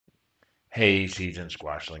Hey, Season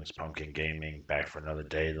Squashlings, Pumpkin Gaming, back for another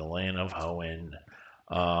day in the land of Hoenn.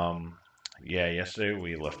 Um, yeah, yesterday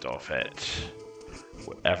we left off at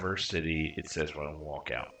whatever city it says when I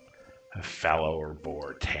walk out. A fallow or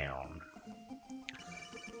boar town.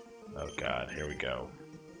 Oh god, here we go.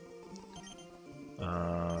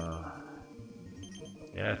 Uh,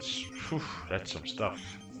 yeah, that's some stuff.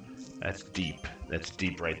 That's deep. That's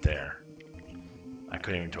deep right there. I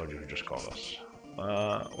couldn't even told you who just called us.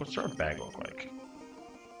 What's our bag look like?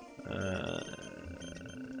 Uh,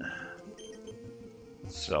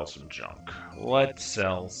 Sell some junk. Let's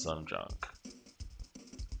sell some junk.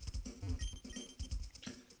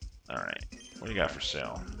 Alright. What do you got for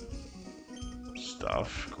sale?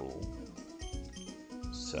 Stuff. Cool.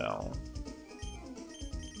 Sell.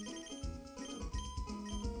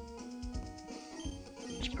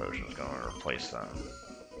 This potion's gonna replace them.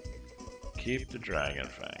 Keep the dragon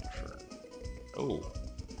fang for... Oh.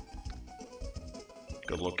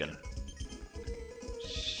 Good looking.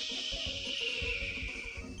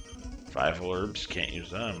 5 orbs. Can't use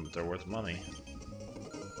them, but they're worth money.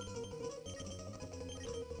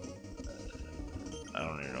 I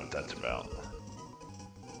don't even know what that's about.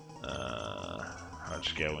 How much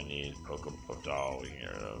scale we need? Poke doll we can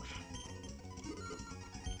get rid of.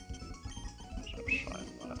 So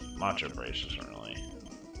fine. Macho brace isn't really.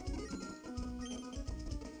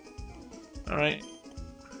 Alright.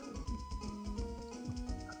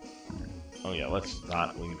 Oh yeah, let's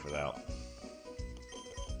not leave without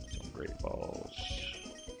some great balls.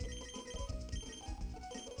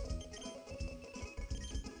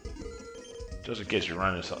 Just in case you're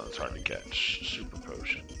running something that's hard to catch. Super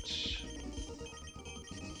potions.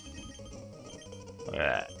 Look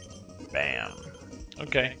at that. Bam.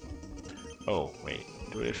 Okay. Oh, wait.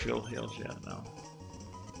 Do we have field heals yet? No.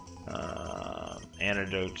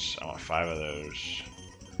 Antidotes. I want 5 of those.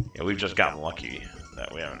 Yeah, we've just gotten lucky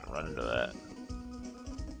that we haven't run into that.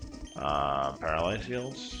 Paralyze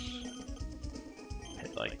heals.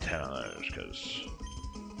 Hit like 10 of those because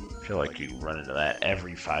I feel like you run into that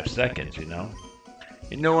every 5 seconds, you know?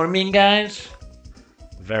 You know what I mean, guys?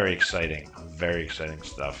 Very exciting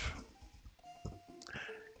stuff.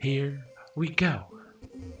 Here we go.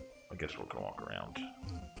 I guess we'll go walk around.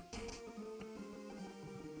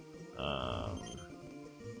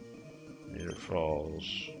 Meter Falls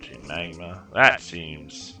to Magma. That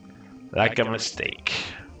seems like a mistake.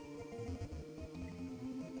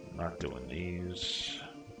 Not doing these.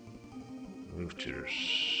 Move tutors.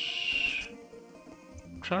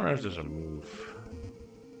 I'm trying to remember if there's a move.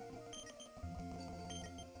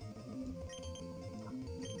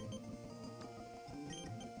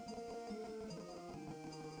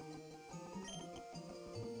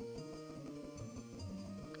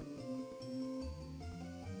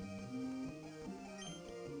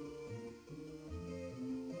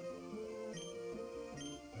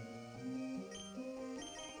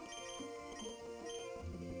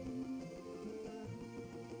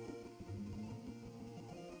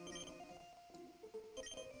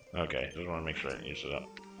 Okay, just want to make sure I didn't use it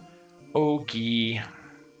up. Okay.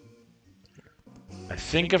 I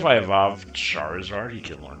think if I evolve Charizard, he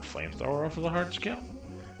can learn Flamethrower off of the hard skill.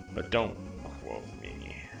 But don't quote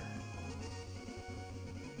me.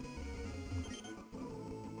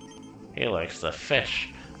 He likes to fish,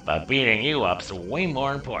 but beating you up's way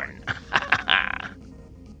more important.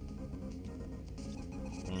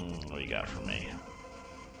 What do you got for me?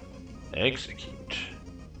 Execute.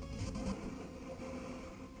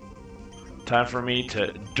 Time for me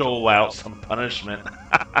to dole out some punishment.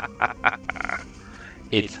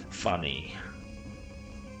 It's funny.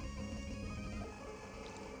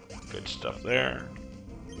 Good stuff there.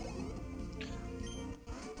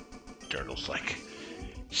 Dirtle's like,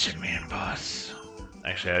 shit man boss.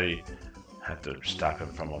 Actually, I have to stop him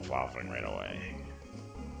from evolving right away.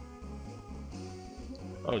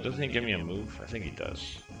 Oh, doesn't he give me a move? I think he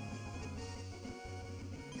does.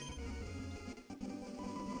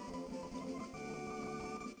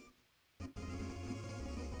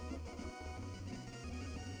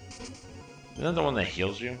 Isn't that the one that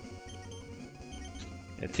heals you?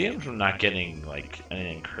 It seems from not getting, like,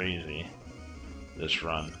 anything crazy this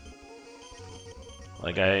run.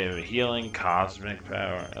 Like, I have healing, cosmic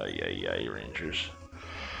power. Oh, yeah, Rangers.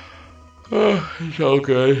 Oh, it's all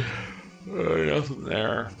good. Nothing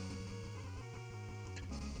there.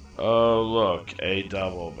 Oh, look, a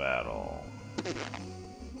double battle.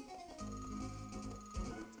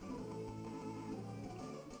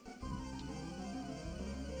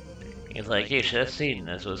 He's like, you should have seen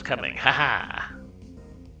this was coming. Haha.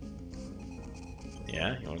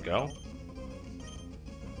 Yeah, you wanna go?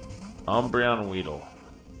 Umbreon Weedle.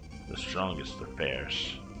 The strongest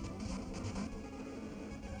affairs.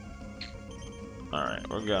 Alright,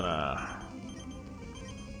 we're gonna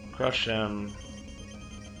crush him.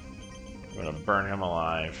 We're gonna burn him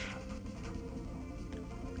alive.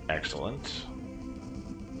 Excellent.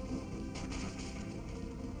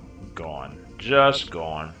 Gone. Just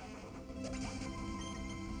gone.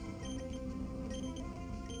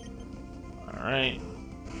 Alright.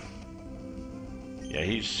 Yeah,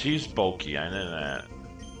 he's bulky, I know that.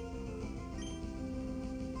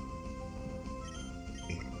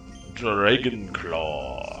 Dragon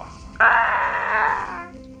Claw. Ah!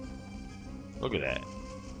 Look at that.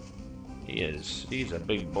 He's a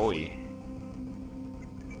big boy.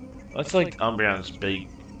 That's like Umbreon's big,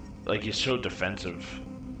 like he's so defensive,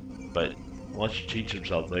 but once you teach him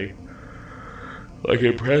something, like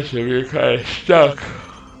impressive, you're kind of stuck.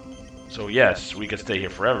 So yes, we could stay here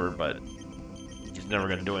forever, but he's never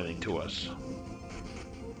gonna do anything to us.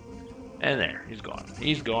 And there, he's gone.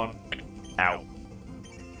 He's gone. Out.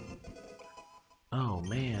 Oh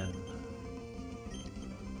man.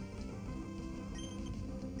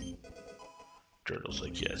 Turtle's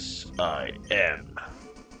like, yes, I am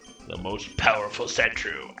the most powerful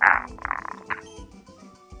Sentru. Ah.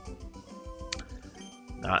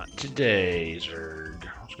 Not today, Zerg.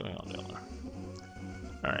 What's going on down there?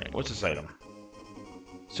 Alright, what's this item?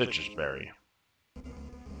 Citrus berry.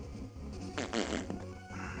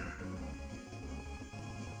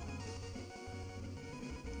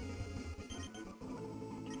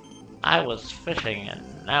 I was fishing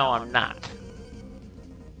and now I'm not.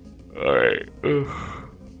 Alright.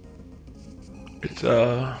 It's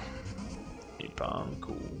Napalm,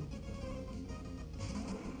 cool.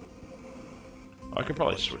 I could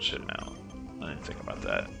probably switch him out. I didn't think about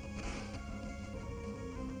that.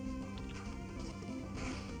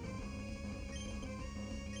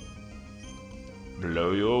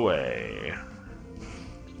 Blow you away.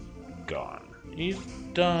 Gone. He's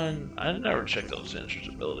done. I never checked out Sinister's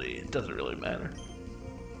ability. It doesn't really matter.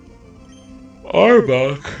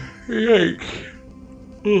 Arbok. Yikes.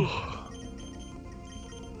 Ugh.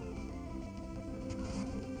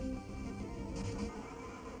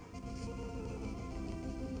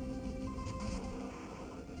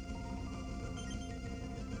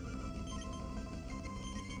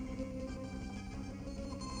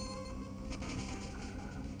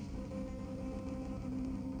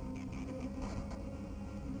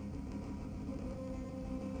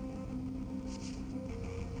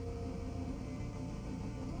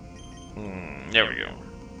 There we go.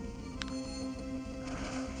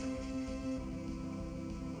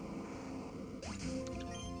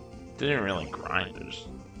 Didn't really grind this.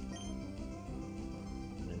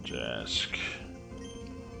 Ninjask.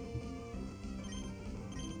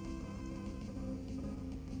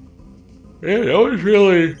 Yeah, that was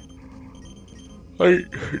really like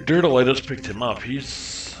Dirtle. I just picked him up.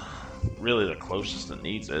 He's really the closest that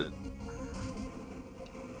needs it.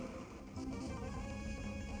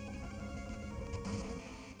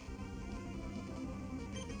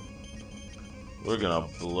 We're gonna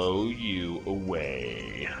blow you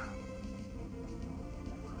away.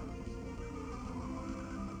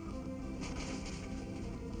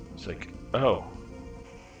 It's like, oh,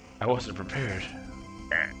 I wasn't prepared.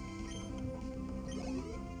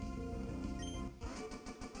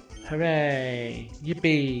 Hooray!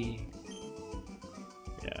 Yippee!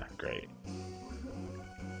 Yeah, great.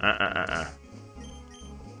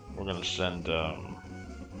 We're gonna send,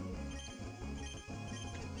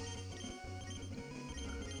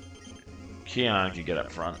 Keon could get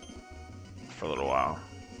up front for a little while.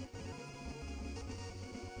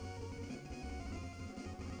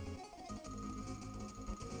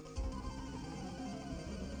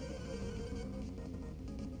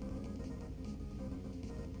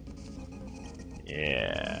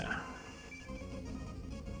 Yeah.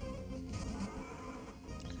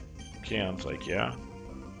 Keon's like, yeah.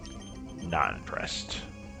 Not impressed.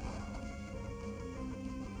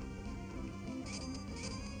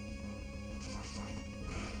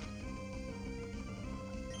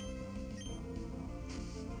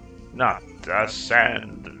 Not the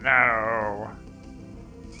sand, no.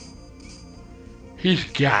 He's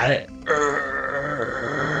got it.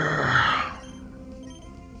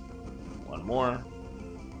 One more.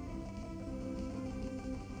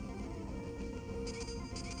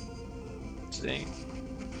 Sting.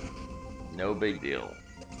 No big deal.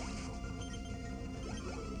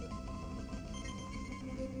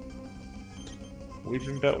 We've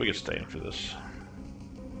been bet we could stay in for this.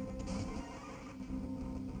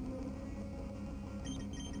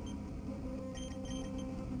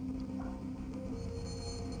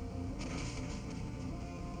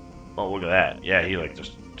 Oh, look at that. Yeah, he like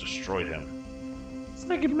just destroyed him. It's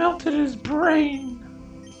like it melted his brain.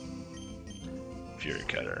 Fury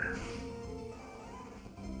Cutter.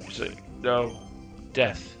 He's like, no,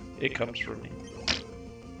 death. It comes for me.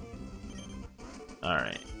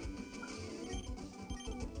 Alright.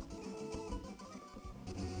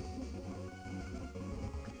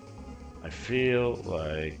 I feel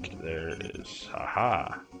like there is,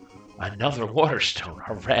 haha, another water stone.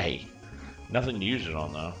 Hooray! Nothing to use it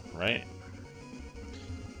on though, right?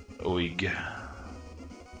 Oig.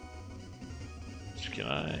 Can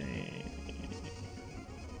I?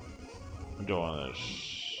 I'm doing this.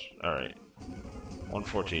 All right.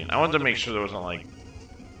 114. I wanted to make sure there wasn't like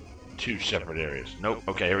two separate areas. Nope.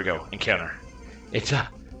 Okay, here we go. Encounter. It's a.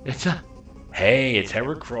 Hey, it's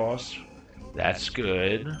Heracross. That's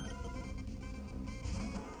good.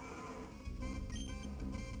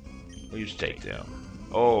 We'll use takedown.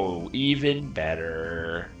 Oh, even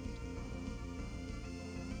better.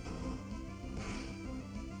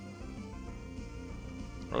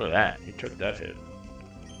 Look at that. He took that hit.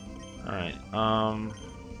 Alright, I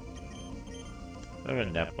have a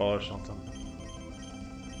netball or something?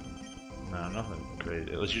 No, nothing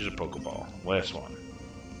crazy. Let's use a Pokeball. Last one.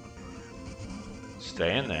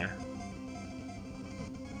 Stay in there.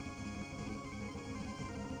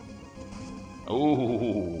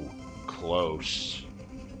 Ooh, close.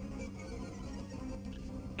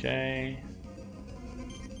 Okay.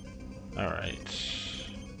 Alright.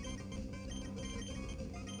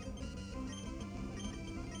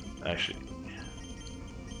 Actually,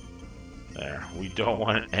 there. We don't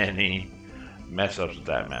want any mess ups with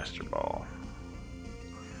that Master Ball.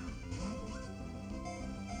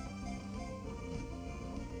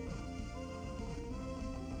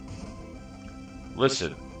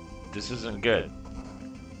 Listen, this isn't good.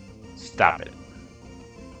 Stop it.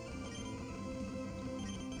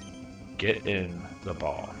 Get in the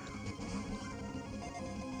ball.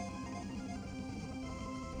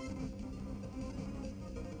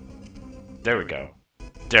 There we go.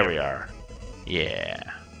 There we are. Yeah.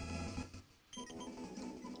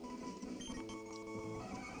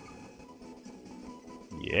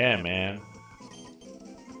 Yeah, man.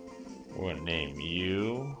 We're gonna name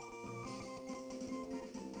you.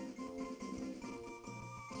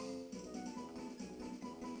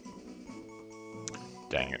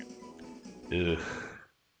 Dang it. Ugh.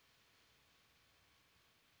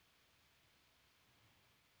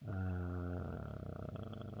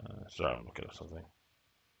 Sorry, I'm looking at something.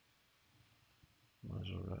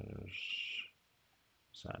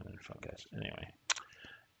 Simon Fungus.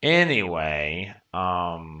 Anyway,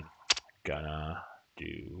 gonna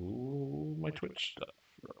do my Twitch stuff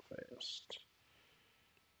real fast.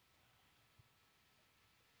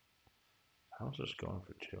 How's this going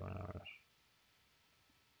for 2 hours?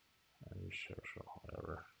 Social,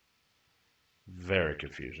 whatever. Very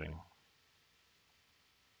confusing.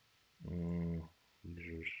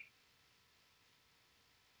 Users.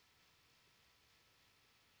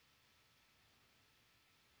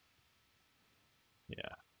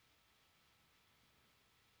 Yeah.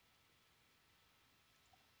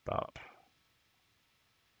 Bop.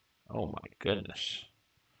 Oh my goodness.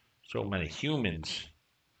 So many humans.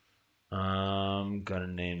 Gonna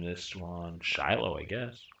name this one Shiloh, I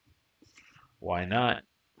guess. Why not?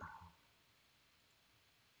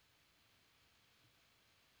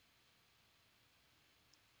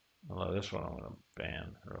 Although this one I'm gonna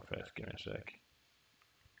ban real fast. Give me a sec.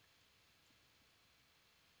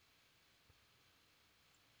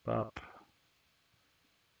 Bop.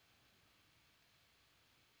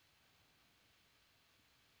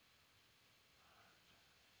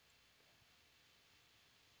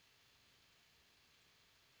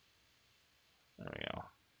 There we go.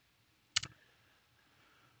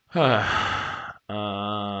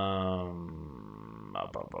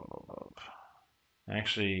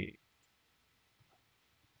 Actually,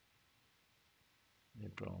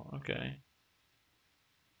 April. Okay.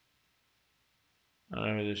 I don't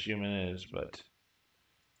know who this human is, but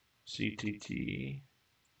CTT.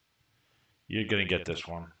 You're gonna get this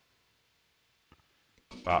one.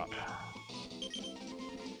 Bop.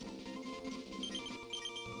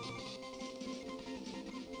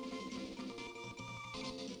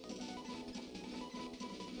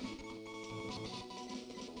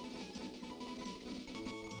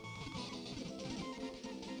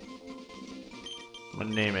 I'm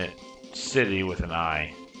gonna name it City with an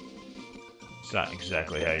I. It's not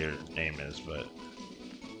exactly how your name is, but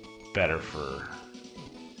better for.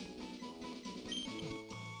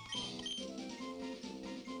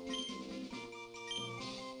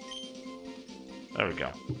 There we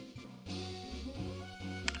go.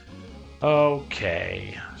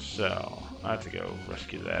 Okay, so I have to go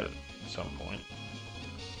rescue that at some point.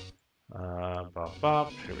 Bop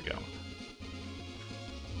bop. Here we go.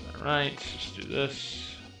 All right, let's do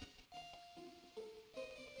this.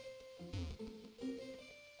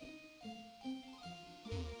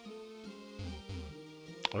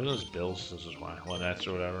 What are those bills? This is why. Lynette's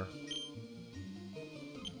or whatever.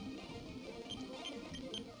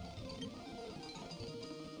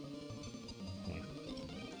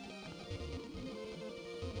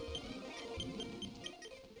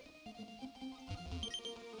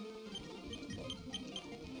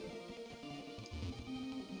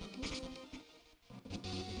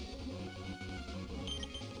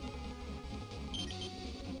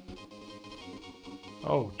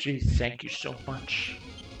 Oh, geez, thank you so much.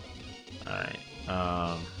 Alright,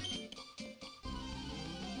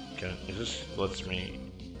 is this, lets me,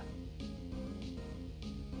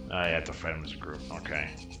 I have to fight him as a group, okay.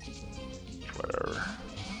 Whatever.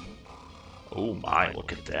 Oh my,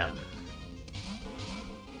 look at them.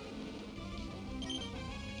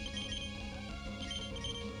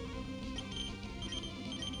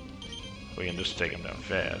 We can just take them down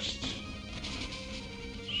fast.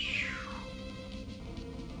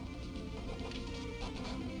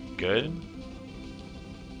 Good.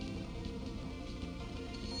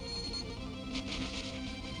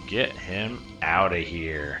 Get him out of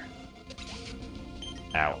here.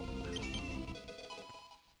 Out.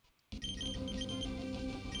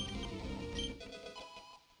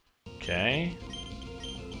 Okay.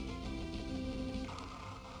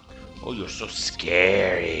 Oh, you're so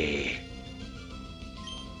scary.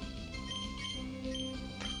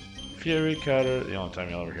 Fury Cutter. The only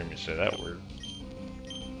time you'll ever hear me say that word.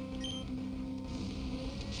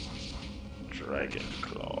 Dragon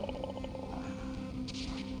Claw.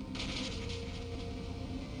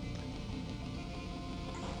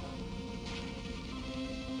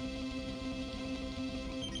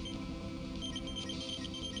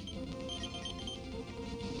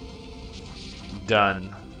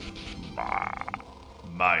 Done.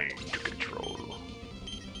 Mind control.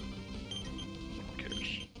 Who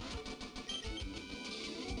cares?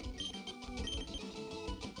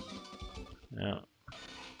 Yeah.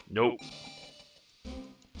 Nope.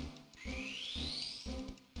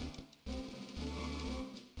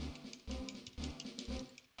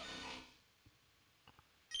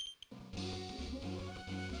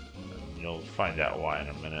 You'll find out why in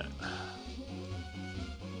a minute.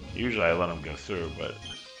 Usually I let them go through, but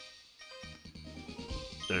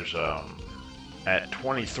there's at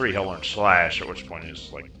 23 he'll learn slash, at which point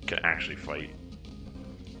he's like can actually fight.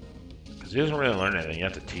 Because he doesn't really learn anything. You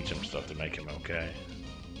have to teach him stuff to make him okay.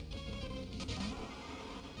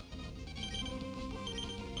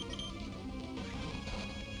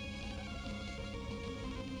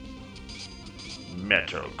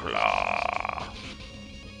 Metal Claw.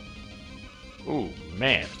 Ooh,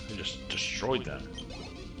 man, I just destroyed them.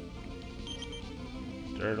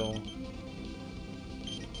 Turtle.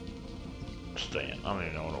 Stan. I don't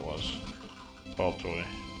even know what it was. Ball toy.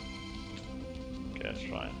 Okay, that's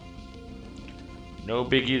fine. No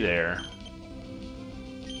biggie there.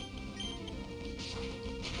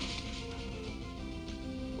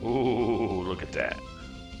 Ooh, look at that.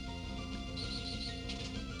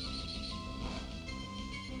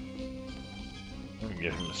 I'm gonna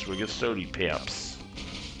give him a swig of sody pips.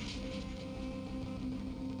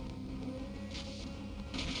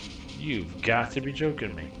 You've got to be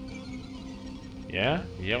joking me. Yeah?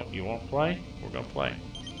 Yep, you won't play? We're gonna play.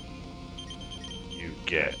 You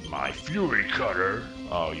get my Fury Cutter.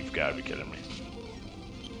 Oh, you've got to be kidding me.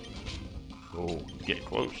 Oh, he's getting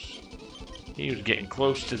close. He was getting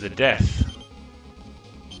close to the death.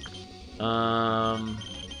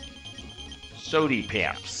 Sody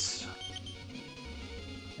Paps.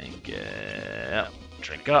 And get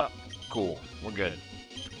drink up. Cool. We're good.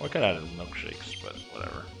 Well, I could add milkshakes, but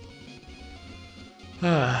whatever.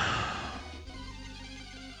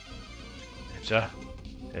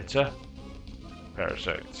 It's a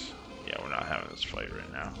parasites. Yeah, we're not having this fight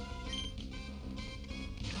right now.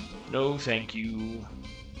 No, thank you.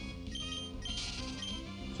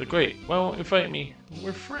 It's like, wait, why won't you fight me?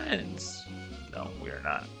 We're friends. No, we are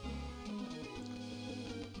not.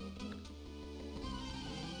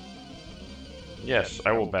 Yes,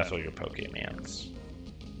 I will battle your Pokemans.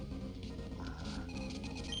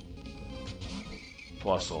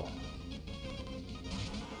 Plusle.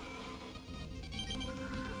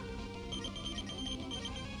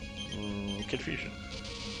 Confusion.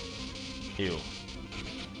 Ew.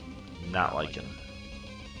 Not liking.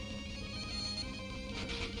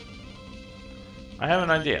 I have an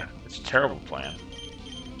idea. It's a terrible plan.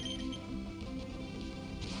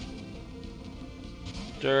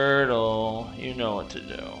 Turtle, you know what to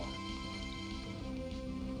do.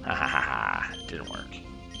 Ha ha ha ha. Didn't work.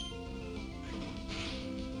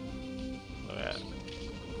 Look at that.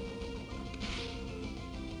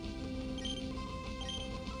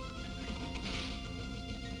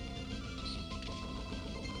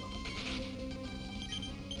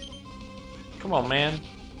 Come on, man.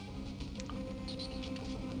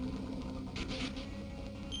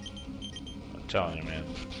 I'm telling you, man.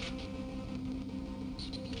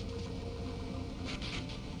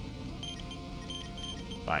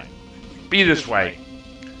 Fine. Be this way.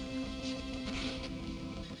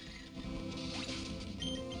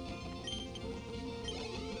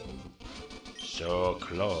 So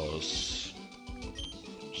close.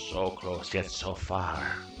 So close, yet so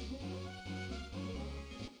far.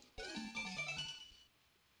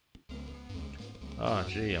 Oh,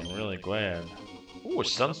 gee, I'm really glad. Ooh, a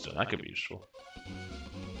sunstone. That could be useful.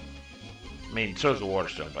 I mean, so is the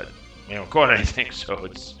waterstone, but we haven't caught anything, so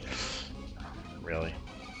it's... Really?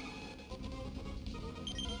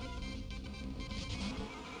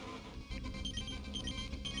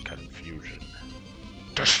 Confusion.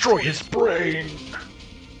 Destroy his brain!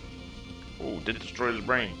 Oh, did destroy his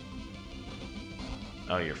brain.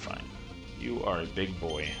 Oh, you're fine. You are a big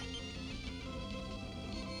boy.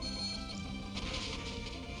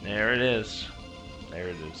 There it is. There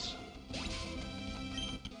it is.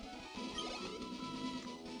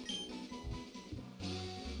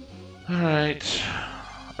 Alright.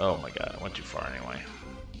 Oh my god, I went too far anyway.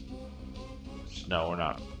 No, we're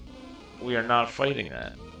not. We are not fighting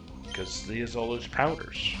that. Because he has all those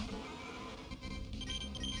powders.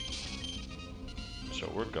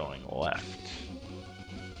 So we're going left.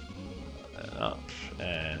 And up.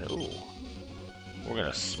 And ooh. We're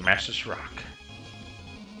gonna smash this rock.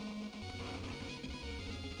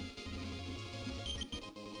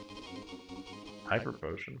 Hyper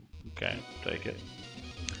potion. Okay, take it.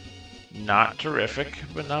 Not terrific,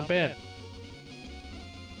 but not bad.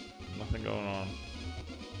 Nothing going on.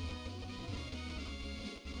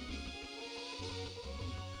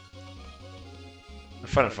 I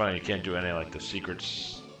find it funny you can't do any like the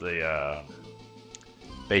secrets, the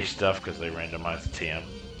base stuff because they randomize the TM.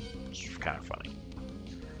 It's kind of funny.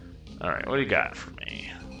 Alright, what do you got for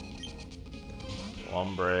me?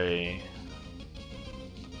 Lumbre.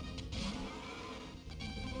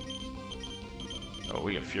 Oh,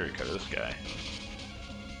 we can Fury Cutter this guy.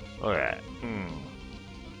 Look at that.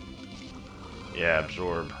 Yeah,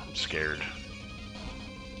 absorb. I'm scared.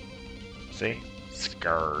 See?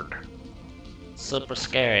 Scared. Super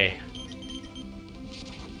scary.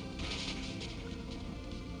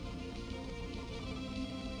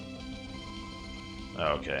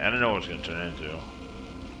 Okay, I don't know what it's gonna turn into.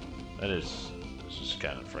 This is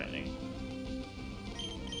kind of frightening.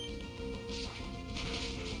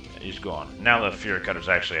 He's gone. Now the Fury Cutter's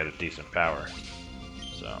actually at a decent power.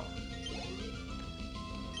 So.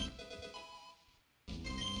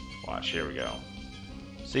 Watch, here we go.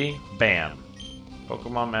 See? Bam.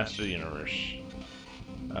 Pokemon Master Universe.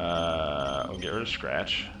 We'll get rid of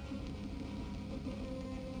Scratch.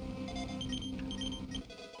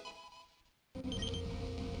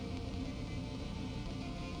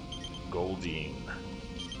 Goldeen.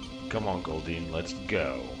 Come on, Goldeen, let's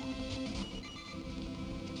go.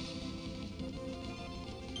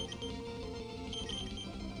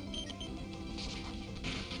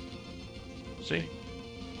 See?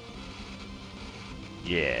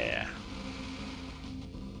 Yeah.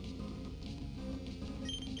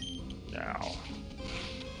 Now.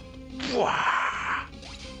 Wah!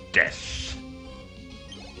 Death.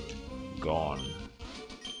 Gone.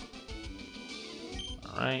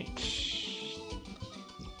 Alright.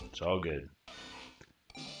 It's all good.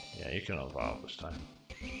 Yeah, you can evolve this time.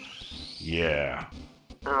 Yeah.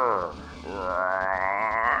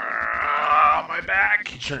 My back!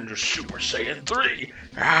 He turned into Super Saiyan 3!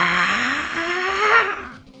 Ah!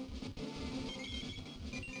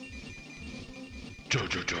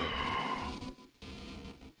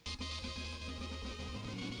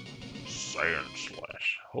 Saiyan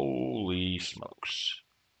Slash. Holy smokes.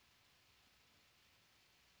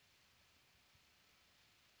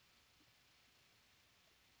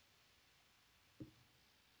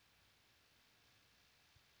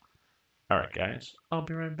 Alright, guys. I'll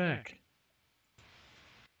be right back.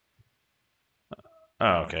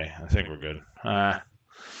 Oh, okay. I think we're good.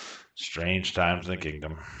 Strange times in the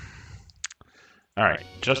kingdom. Alright,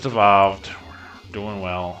 just evolved. We're doing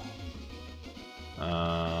well.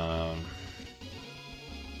 I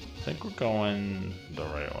think we're going the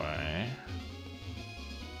right way.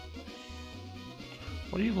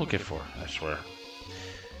 What are you looking for? I swear.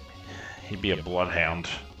 He'd be a bloodhound.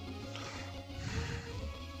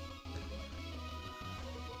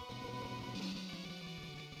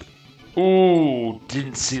 Ooh,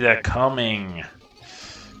 didn't see that coming.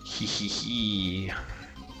 Hee hee hee.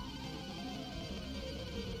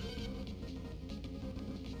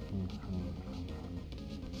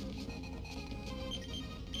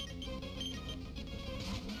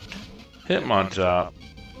 Hit him on top.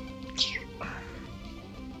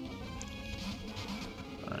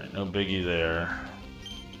 Alright, no biggie there.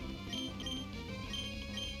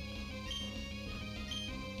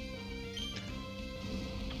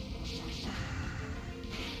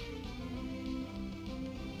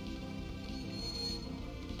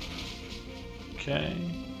 Okay.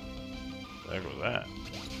 There goes that.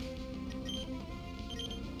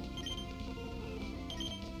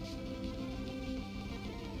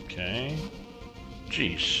 Okay.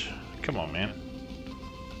 Jeez. Come on, man.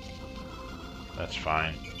 That's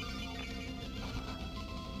fine.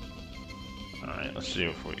 Alright, let's see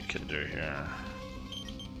what we can do here.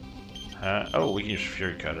 Oh, we can use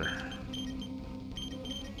Fury Cutter.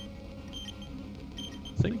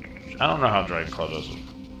 I don't know how Dragon Claw does it.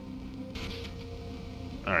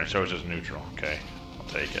 Alright, so it's just neutral. Okay, I'll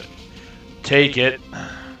take it. Take it!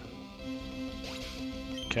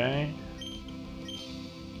 Okay.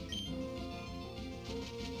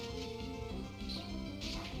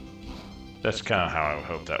 That's kind of how I would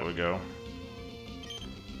hope that would go.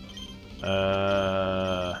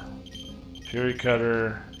 Fury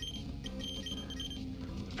Cutter.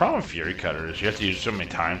 The problem with Fury Cutter is you have to use it so many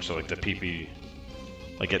times, so like the PP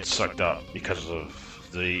like gets sucked up because of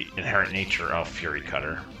the inherent nature of Fury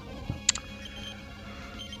Cutter.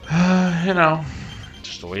 You know,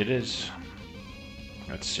 just the way it is.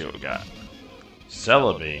 Let's see what we got.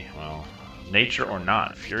 Celebi. Well, nature or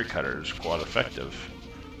not, Fury Cutter is quite effective.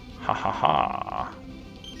 Ha ha ha.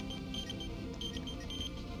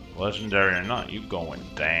 Legendary or not, you going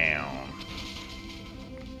down.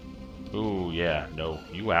 Ooh, yeah, no,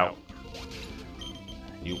 you out.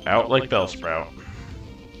 You out like Bellsprout.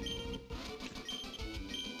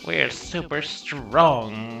 We're super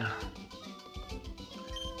strong.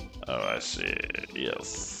 Oh, I see.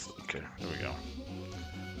 Yes. Okay, there we go.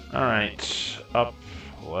 Alright, up,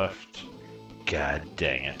 left. God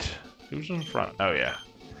dang it. Who's in front? Oh, yeah.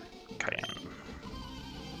 Cayenne.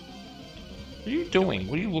 What are you doing?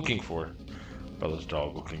 What are you looking for? Bella's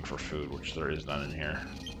dog looking for food, which there is none in here.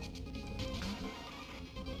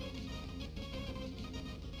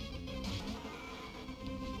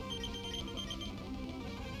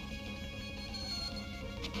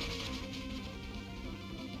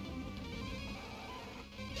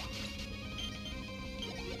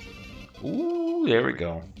 Ooh, there we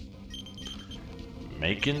go.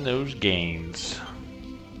 Making those gains.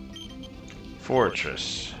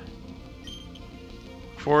 Fortress.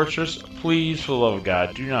 Fortress, please, for the love of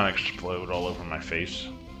God, do not explode all over my face.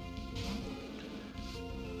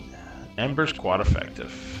 Ember's quite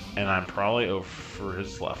effective, and I'm probably over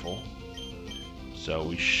his level, so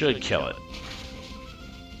we should kill it.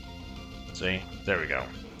 See? There we go.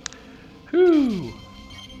 Whew!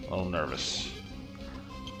 A little nervous.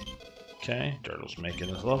 Okay, Turtle's making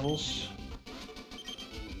his levels.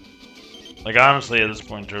 Like, honestly, at this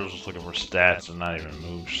point, Turtle's just looking for stats and not even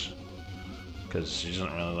moves. Because he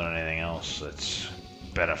doesn't really learn anything else that's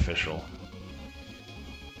beneficial.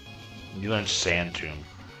 You learn Sand Tomb.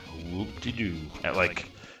 Whoop-de-doo. At, like,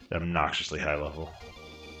 an obnoxiously high level.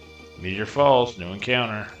 Meteor Falls, new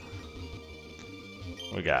encounter.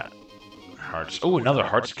 What we got? Hearts. Oh, another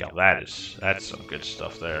Heart Scale. That's some good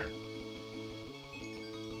stuff there.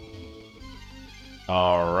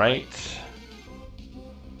 Alright.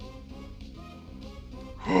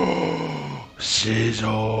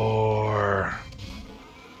 Scizor!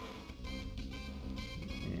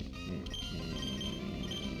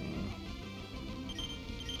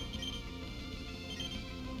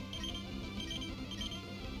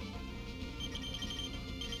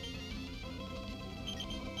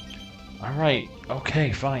 Alright,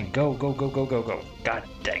 okay, fine. Go, go, go, go, go, go. God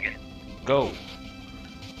dang it. Go.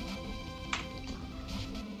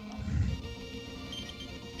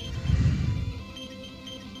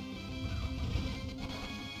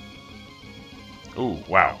 Ooh,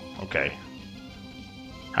 wow, okay.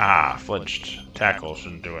 Ah, flinched. Tackle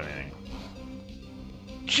shouldn't do anything.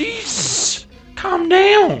 Jesus! Calm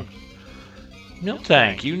down!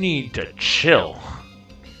 Miltank, you need to chill.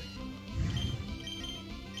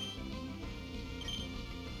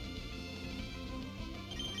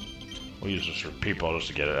 We'll use this for people just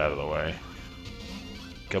to get it out of the way.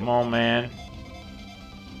 Come on, man.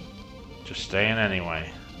 Just staying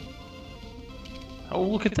anyway. Oh,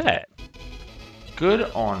 look at that. Good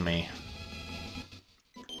on me.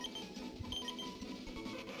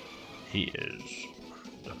 He is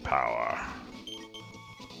the power.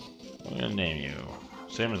 I'm gonna name you.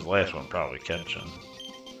 Same as the last one, probably Kenshin.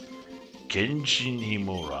 Kenshin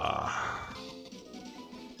Himura.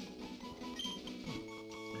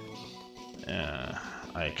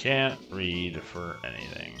 I can't read for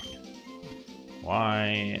anything.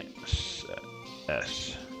 Y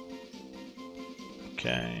S.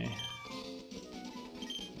 Okay.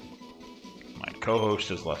 My co-host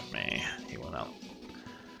has left me. He went out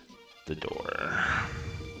the door.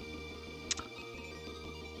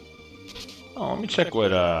 Oh, let me check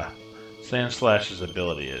what Sandslash's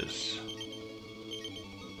ability is.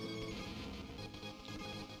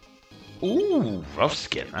 Ooh, rough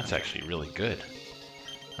skin. That's actually really good.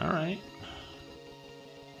 Alright.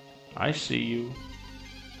 I see you.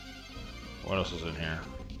 What else is in here?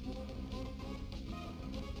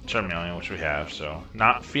 Charmeleon, which we have, so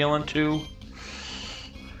not feeling too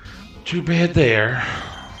bad there.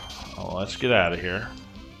 Oh, let's get out of here.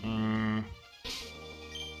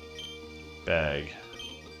 Bag.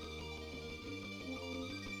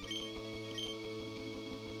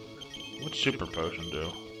 What's Super Potion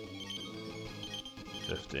do?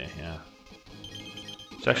 50, yeah.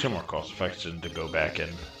 It's actually more cost effective to go back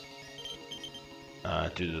and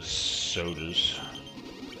do the sodas.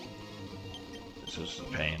 This is the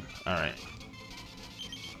pain. Alright.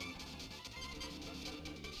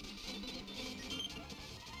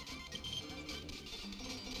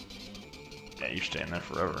 Yeah, you're staying there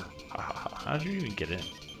forever. How'd you even get in?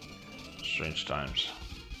 Strange times.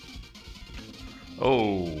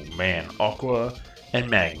 Oh man, Aqua and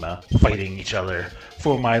Magma fighting each other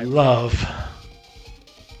for my love.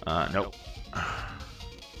 Nope.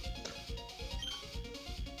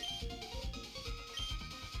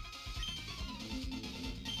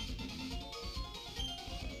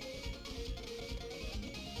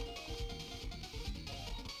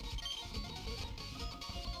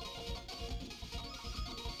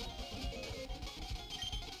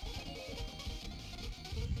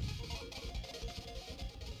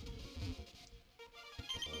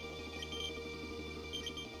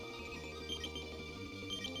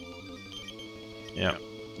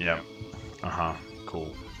 Yep.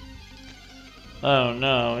 Cool. Oh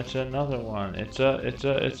no, it's another one. It's a,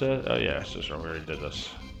 oh yeah, it's just, we already did this.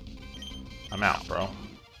 I'm out, bro.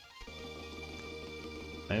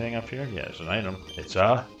 Anything up here? Yeah, it's an item. It's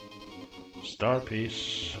a star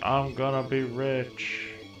piece. I'm gonna be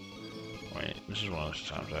rich. Wait, this is one of those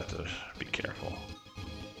times I have to be careful.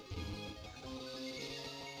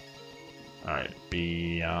 Alright,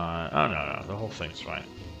 beyond. Oh no, the whole thing's fine.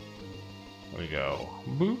 We go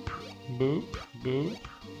boop, boop, boop.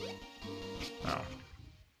 Oh.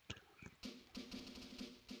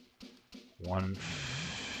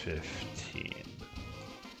 115.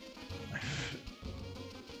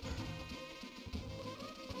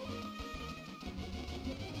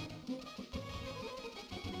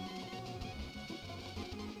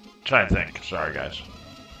 Trying to think. Sorry, guys.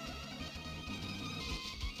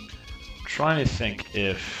 Trying to think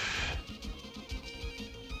if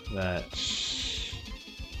that's.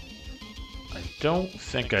 I don't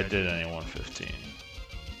think I did any 115.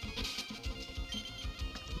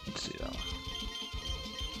 Let's see though.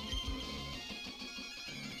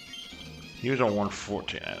 He was on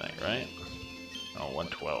 114, I think, right? Oh,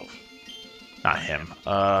 112. Not him. The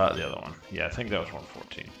other one. Yeah, I think that was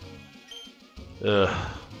 114. Ugh.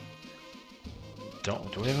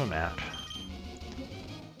 Do we have a map?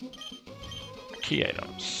 Key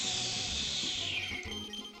items.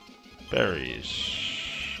 Berries.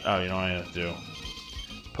 Oh, you know what I have to do?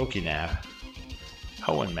 Pokénap.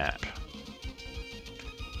 Hoenn map.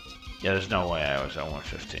 Yeah, there's no way I was at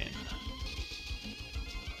 115.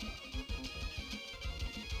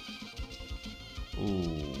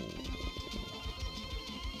 Ooh.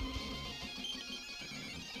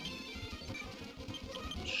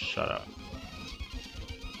 Shut up.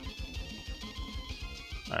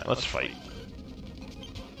 Alright, let's fight.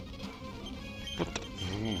 What the?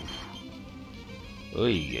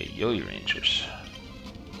 Oy, Rangers.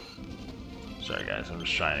 Sorry guys, I'm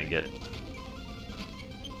just trying to get...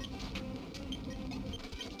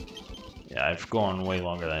 Yeah, I've gone way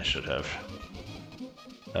longer than I should have.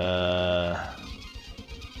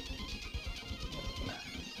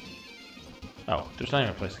 Oh, there's not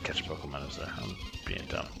even a place to catch Pokemon, is there? I'm being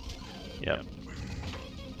dumb. Yep.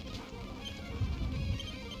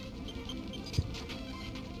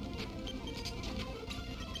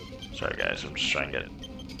 Sorry guys, I'm just trying to get it.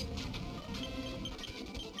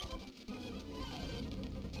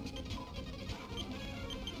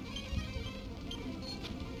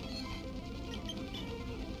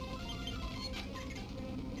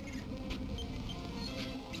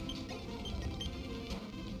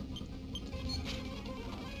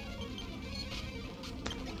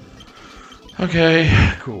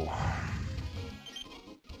 Okay, cool.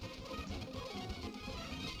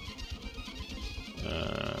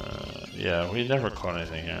 Yeah, we never caught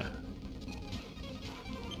anything here.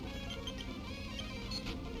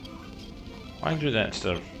 Why do that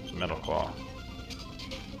instead of Metal Claw?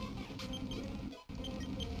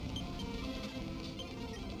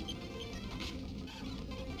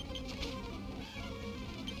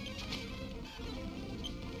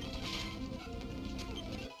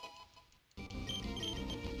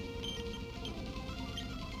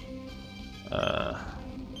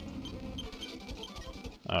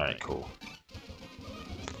 Alright, cool.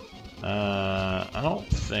 I don't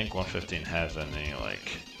think 115 has any,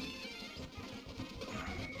 like...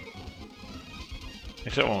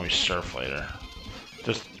 Except when we surf later.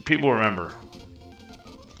 Just, people remember.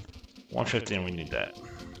 115, we need that.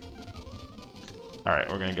 Alright,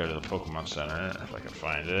 we're gonna go to the Pokemon Center, if I can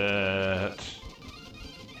find it.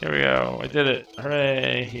 Here we go, I did it.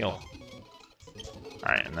 Hooray, heal.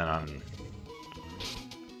 Alright, and then on...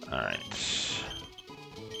 Alright.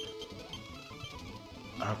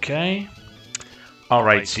 Okay.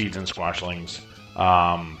 Alright, seeds and squashlings.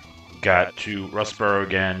 Got to Rustboro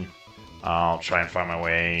again. I'll try and find my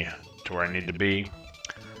way to where I need to be.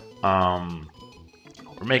 We're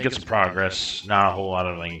making some progress. Not a whole lot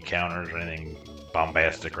of like encounters or anything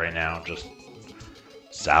bombastic right now. Just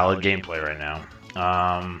solid gameplay right now.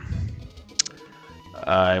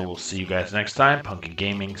 I will see you guys next time. Pumpkin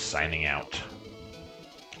Gaming signing out.